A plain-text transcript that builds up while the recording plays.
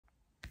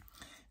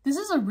This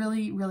is a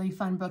really, really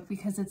fun book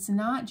because it's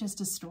not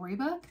just a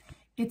storybook,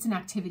 it's an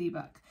activity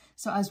book.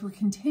 So as we're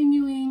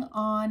continuing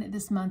on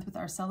this month with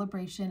our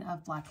celebration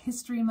of Black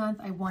History Month,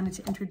 I wanted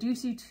to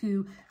introduce you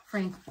to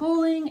Frank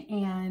Bowling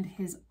and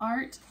his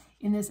art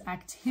in this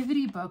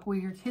activity book where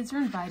your kids are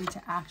invited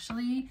to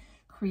actually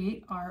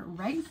create art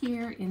right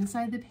here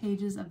inside the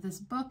pages of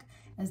this book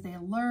as they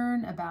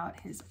learn about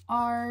his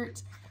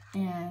art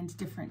and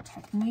different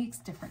techniques,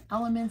 different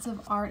elements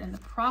of art and the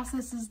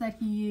processes that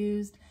he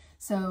used.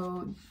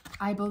 So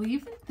I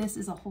believe that this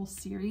is a whole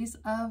series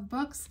of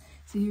books,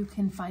 so you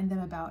can find them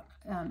about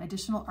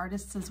additional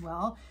artists as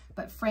well.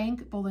 But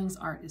Frank Bowling's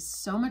art is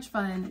so much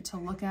fun to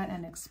look at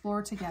and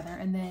explore together,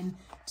 and then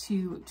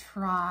to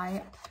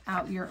try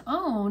out your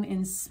own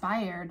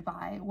inspired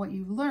by what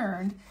you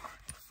learned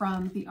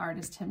from the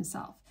artist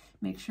himself.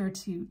 Make sure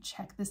to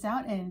check this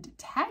out and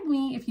tag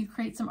me if you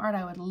create some art.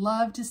 I would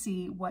love to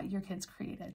see what your kids created.